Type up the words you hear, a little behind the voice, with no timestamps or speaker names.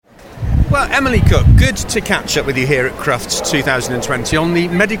Emily Cook, good to catch up with you here at Crufts 2020 on the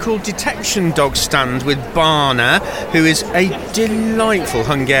medical detection dog stand with Barna, who is a delightful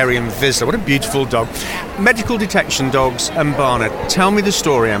Hungarian Vizsla. What a beautiful dog. Medical detection dogs and Barna. Tell me the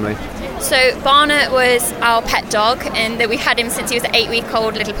story, Emily. So Barna was our pet dog, and that we had him since he was an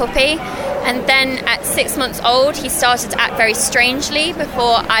 8-week-old little puppy. And then at 6 months old, he started to act very strangely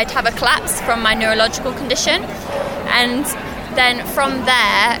before I'd have a collapse from my neurological condition. And then from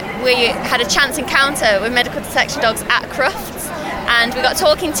there, we had a chance encounter with medical detection dogs at Crufts, and we got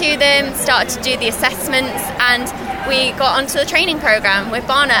talking to them, started to do the assessments, and we got onto the training program with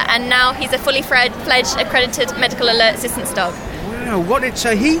Barna, and now he's a fully fledged accredited medical alert assistance dog. Wow,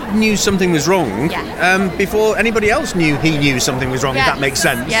 so he knew something was wrong before anybody else knew he knew something was wrong, if that makes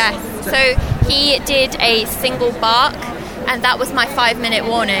sense. Yes, so he did a single bark, and that was my 5-minute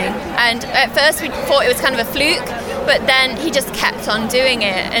warning. And at first we thought it was kind of a fluke, but then he just kept on doing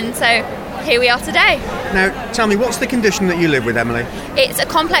it, and so here we are today. Now, tell me, what's the condition that you live with, Emily? It's a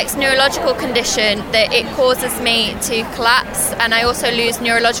complex neurological condition that it causes me to collapse, and I also lose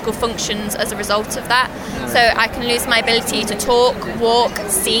neurological functions as a result of that. So I can lose my ability to talk, walk,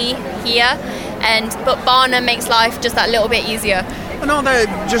 see, hear, but Barna makes life just that little bit easier. And are there,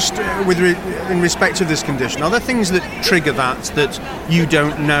 just in respect of this condition, are there things that trigger that you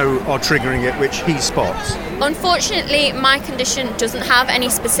don't know are triggering it, which he spots? Unfortunately, my condition doesn't have any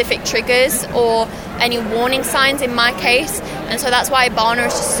specific triggers or any warning signs in my case, and so that's why Barna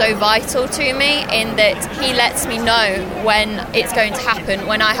is just so vital to me, in that he lets me know when it's going to happen,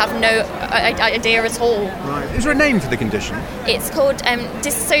 when I have no idea at all. Right. Is there a name for the condition? It's called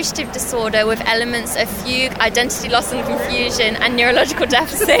dissociative disorder with elements of fugue, identity loss and confusion, and neurological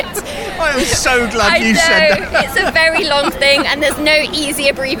deficit. I am so glad you said that. It's a very long thing, and there's no easy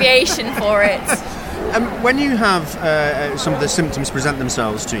abbreviation for it. When you have some of the symptoms present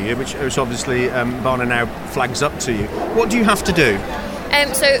themselves to you, which obviously Barna now flags up to you, what do you have to do?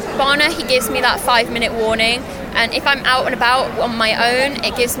 So Barna, he gives me that 5-minute warning, and if I'm out and about on my own,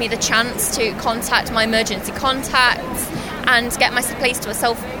 it gives me the chance to contact my emergency contacts and get myself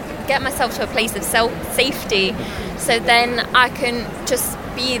to a place of safety. So then I can just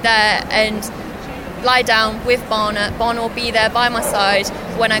be there and lie down with Barna. Barna will be there by my side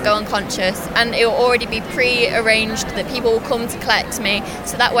when I go unconscious, and it will already be pre-arranged that people will come to collect me,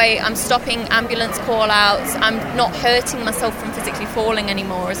 so that way I'm stopping ambulance call-outs, I'm not hurting myself from physically falling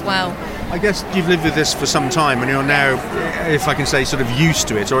anymore as well. I guess you've lived with this for some time, and you're now, if I can say, sort of used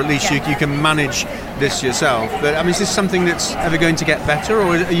to it, or at least you can manage this yourself. But I mean, is this something that's ever going to get better,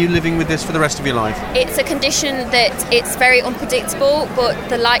 or are you living with this for the rest of your life? It's a condition that it's very unpredictable, but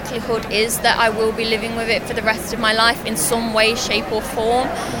the likelihood is that I will be living with it for the rest of my life in some way, shape or form.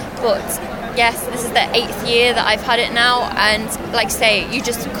 But yes, this is the 8th year that I've had it now, and like I say, you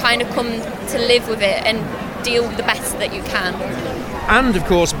just kind of come to live with it and deal the best that you can. And of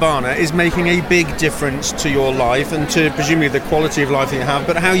course Barna is making a big difference to your life and to presumably the quality of life that you have,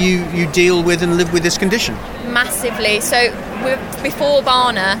 but how you deal with and live with this condition. Massively. So before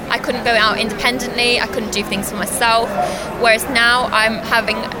Barna, I couldn't go out independently, I couldn't do things for myself, whereas now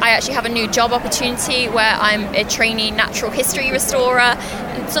I actually have a new job opportunity where I'm a trainee natural history restorer,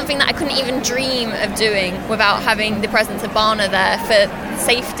 something that I couldn't even dream of doing without having the presence of Barna there for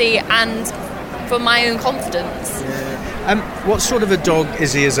safety and for my own confidence. What sort of a dog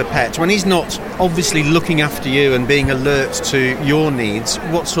is he as a pet? When he's not obviously looking after you and being alert to your needs,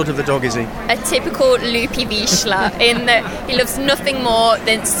 what sort of a dog is he? A typical loopy Vizsla, in that he loves nothing more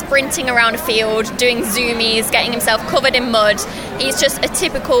than sprinting around a field, doing zoomies, getting himself covered in mud. He's just a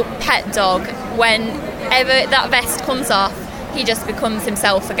typical pet dog. Whenever that vest comes off, he just becomes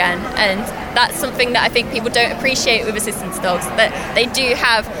himself again, and that's something that I think people don't appreciate with assistance dogs, that they do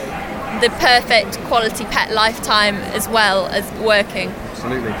have the perfect quality pet lifetime as well as working.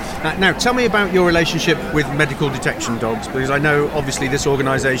 Absolutely. Now, tell me about your relationship with medical detection dogs, because I know obviously this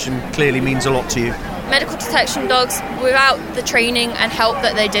organisation clearly means a lot to you. Medical detection dogs, without the training and help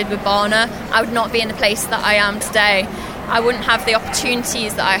that they did with Barna, I would not be in the place that I am today. I wouldn't have the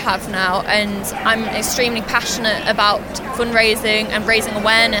opportunities that I have now, and I'm extremely passionate about fundraising and raising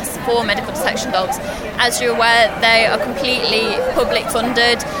awareness for medical detection dogs. As you're aware, they are completely public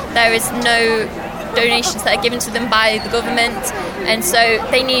funded. There is no donations that are given to them by the government, and so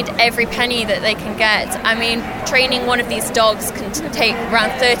they need every penny that they can get. I mean, training one of these dogs can take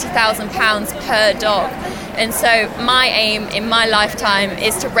around £30,000 per dog. And so my aim in my lifetime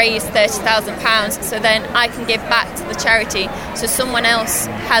is to raise £30,000 so then I can give back to the charity so someone else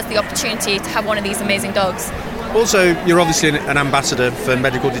has the opportunity to have one of these amazing dogs. Also, you're obviously an ambassador for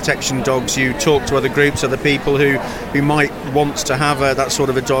medical detection dogs. You talk to other groups, other people who might want to have that sort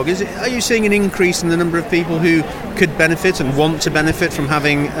of a dog. Are you seeing an increase in the number of people who could benefit and want to benefit from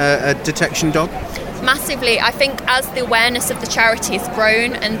having a detection dog? Massively. I think as the awareness of the charity has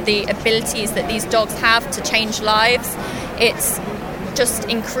grown and the abilities that these dogs have to change lives, it's just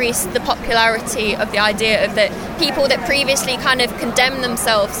increased the popularity of the idea of that people that previously kind of condemned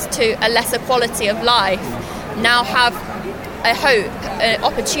themselves to a lesser quality of life now have a hope, an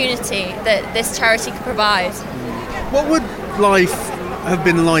opportunity that this charity can provide. What would life have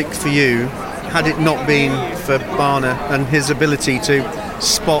been like for you had it not been for Barna and his ability to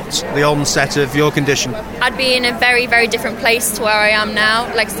spot the onset of your condition? I'd be in a very, very different place to where I am now.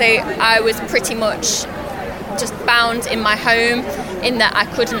 Like I say, I was pretty much just bound in my home in that I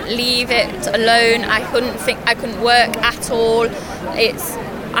couldn't leave it alone. I couldn't work at all.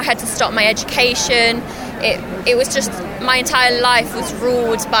 I had to stop my education. It was just, my entire life was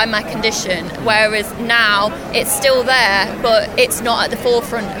ruled by my condition, whereas now it's still there, but it's not at the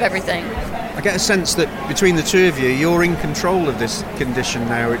forefront of everything. I get a sense that between the two of you, you're in control of this condition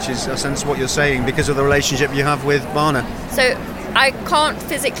now, which is a sense of what you're saying because of the relationship you have with Barna. So I can't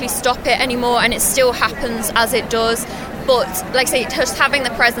physically stop it anymore, and it still happens as it does. But like I say, just having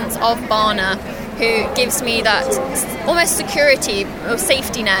the presence of Barna, who gives me that almost security or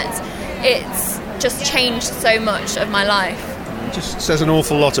safety net, it's just changed so much of my life. It just says an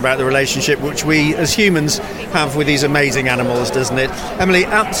awful lot about the relationship which we as humans have with these amazing animals, doesn't it? Emily,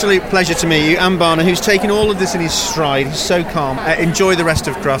 absolute pleasure to meet you, and Barna, who's taken all of this in his stride. He's so calm. Enjoy the rest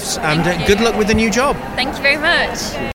of Crufts, and good luck with the new job. Thank you very much.